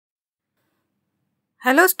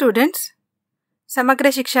Hello students, Samagra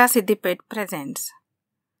Shiksha Siddipet presents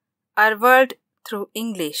Our World Through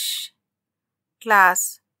English,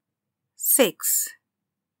 Class 6,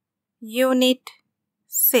 Unit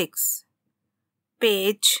 6,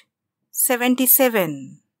 Page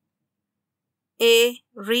 77. A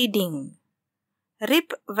Reading.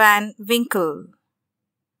 Rip Van Winkle.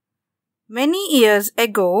 Many years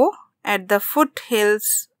ago, at the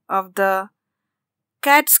foothills of the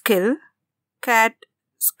Catskill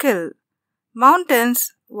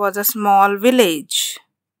Mountains was a small village.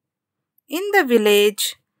 In the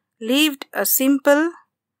village lived a simple,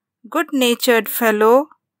 good-natured fellow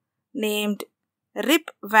named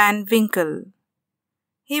Rip Van Winkle.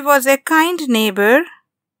 He was a kind neighbor,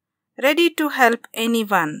 ready to help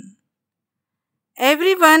anyone.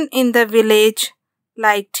 Everyone in the village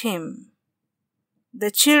liked him.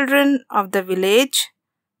 The children of the village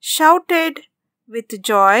shouted with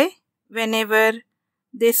joy whenever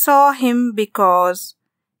they saw him because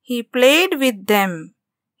he played with them.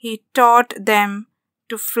 He taught them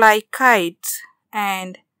to fly kites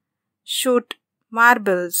and shoot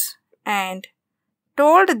marbles and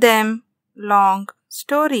told them long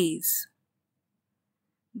stories.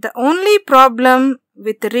 The only problem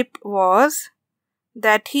with Rip was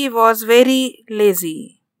that he was very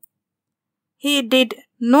lazy. He did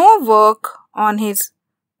no work on his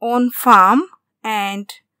own farm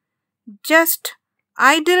and just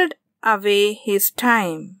idled away his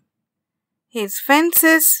time. His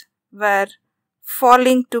fences were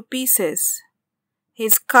falling to pieces.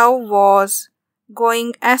 His cow was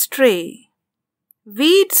going astray.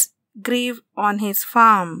 Weeds grew on his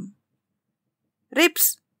farm.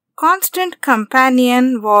 Rip's constant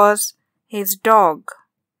companion was his dog,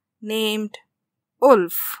 named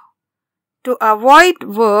Wolf. To avoid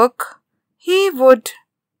work, he would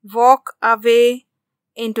walk away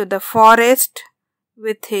into the forest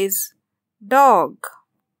with his dog.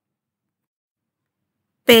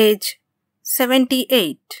 Page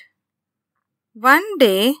 78. One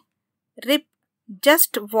day, Rip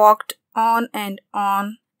just walked on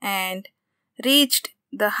and reached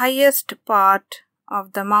the highest part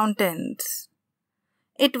of the mountains.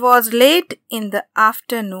 It was late in the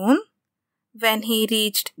afternoon when he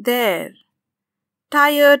reached there.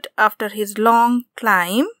 Tired after his long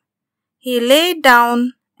climb, he lay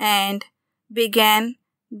down and began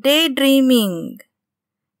daydreaming.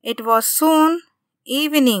 It was soon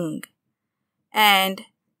evening, and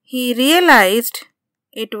he realized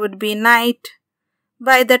it would be night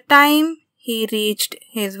by the time he reached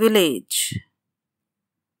his village.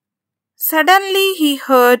 Suddenly he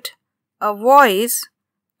heard a voice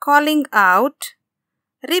calling out,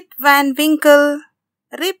 "Rip Van Winkle!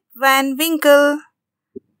 Rip Van Winkle!"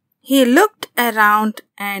 He looked around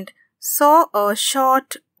and saw a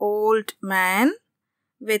short old man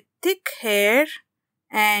with thick hair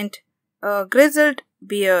and a grizzled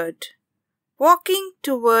beard walking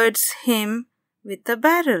towards him with a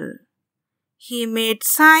barrel. He made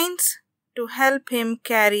signs to help him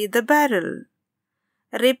carry the barrel.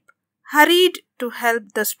 Rip hurried to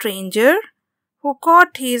help the stranger, who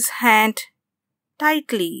caught his hand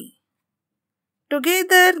tightly.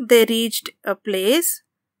 Together they reached a place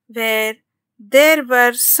where there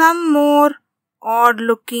were some more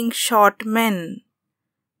odd-looking short men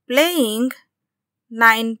playing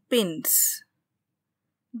ninepins.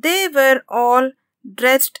 They were all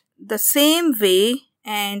dressed the same way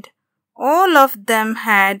and all of them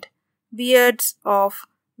had beards of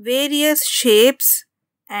various shapes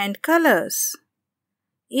and colors.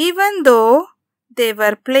 Even though they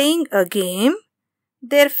were playing a game,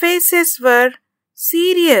 their faces were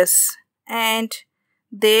serious and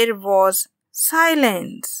there was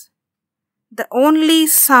silence. The only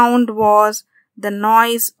sound was the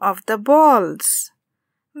noise of the balls,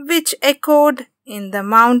 which echoed in the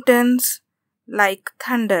mountains like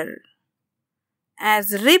thunder.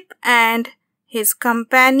 As Rip and his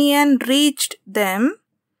companion reached them,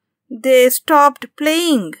 they stopped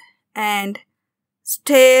playing and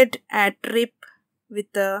stared at Rip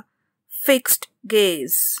with a fixed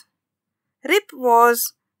gaze. Rip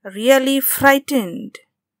was really frightened.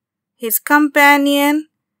 His companion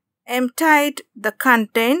emptied the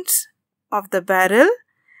contents of the barrel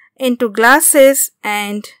into glasses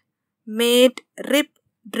and made Rip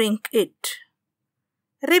drink it.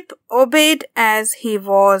 Rip obeyed as he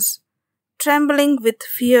was trembling with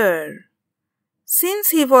fear.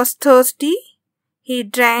 Since he was thirsty, he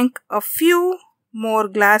drank a few more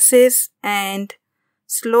glasses and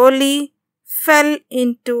slowly fell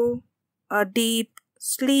into a deep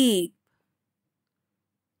sleep.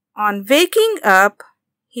 On waking up,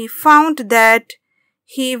 he found that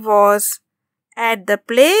he was at the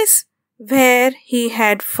place where he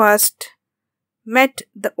had first met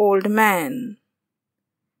the old man.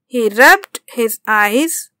 He rubbed his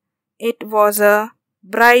eyes. It was a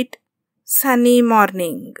bright, sunny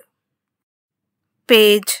morning.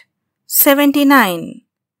 Page 79.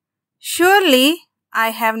 Surely I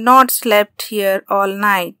have not slept here all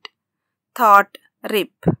night, thought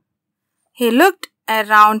Rip. He looked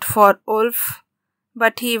around for Wolf,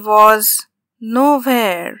 but he was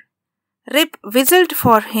nowhere. Rip whistled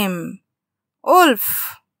for him.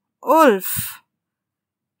 Wolf! Wolf!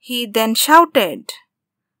 He then shouted.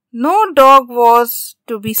 No dog was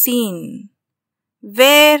to be seen.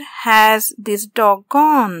 Where has this dog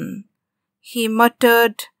gone? He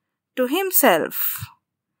muttered to himself.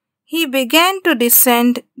 He began to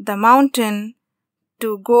descend the mountain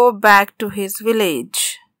to go back to his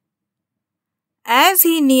village. As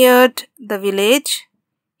he neared the village,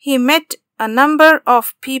 he met a number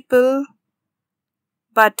of people,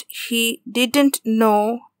 but he didn't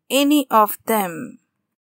know any of them.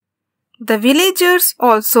 The villagers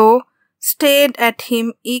also stared at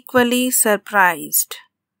him equally surprised.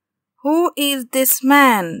 Who is this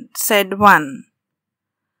man? Said one.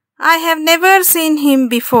 I have never seen him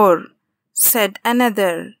before, said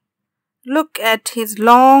another. Look at his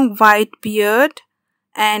long white beard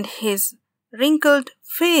and his wrinkled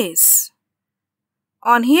face.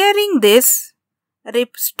 On hearing this,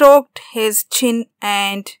 Rip stroked his chin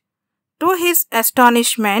and, to his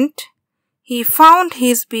astonishment, he found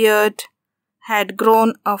his beard had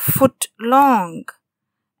grown a foot long,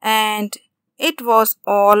 and it was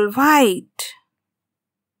all white.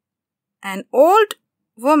 An old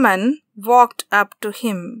woman walked up to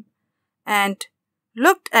him and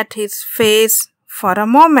looked at his face for a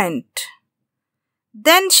moment.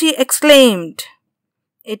 Then she exclaimed,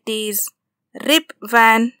 It is Rip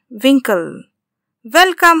Van Winkle.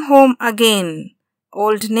 Welcome home again,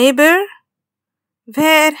 old neighbor.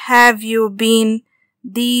 Where have you been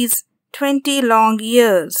these 20 long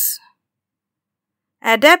years?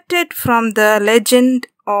 Adapted from the Legend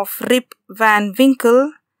of Rip Van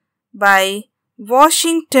Winkle by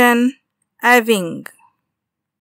Washington Irving.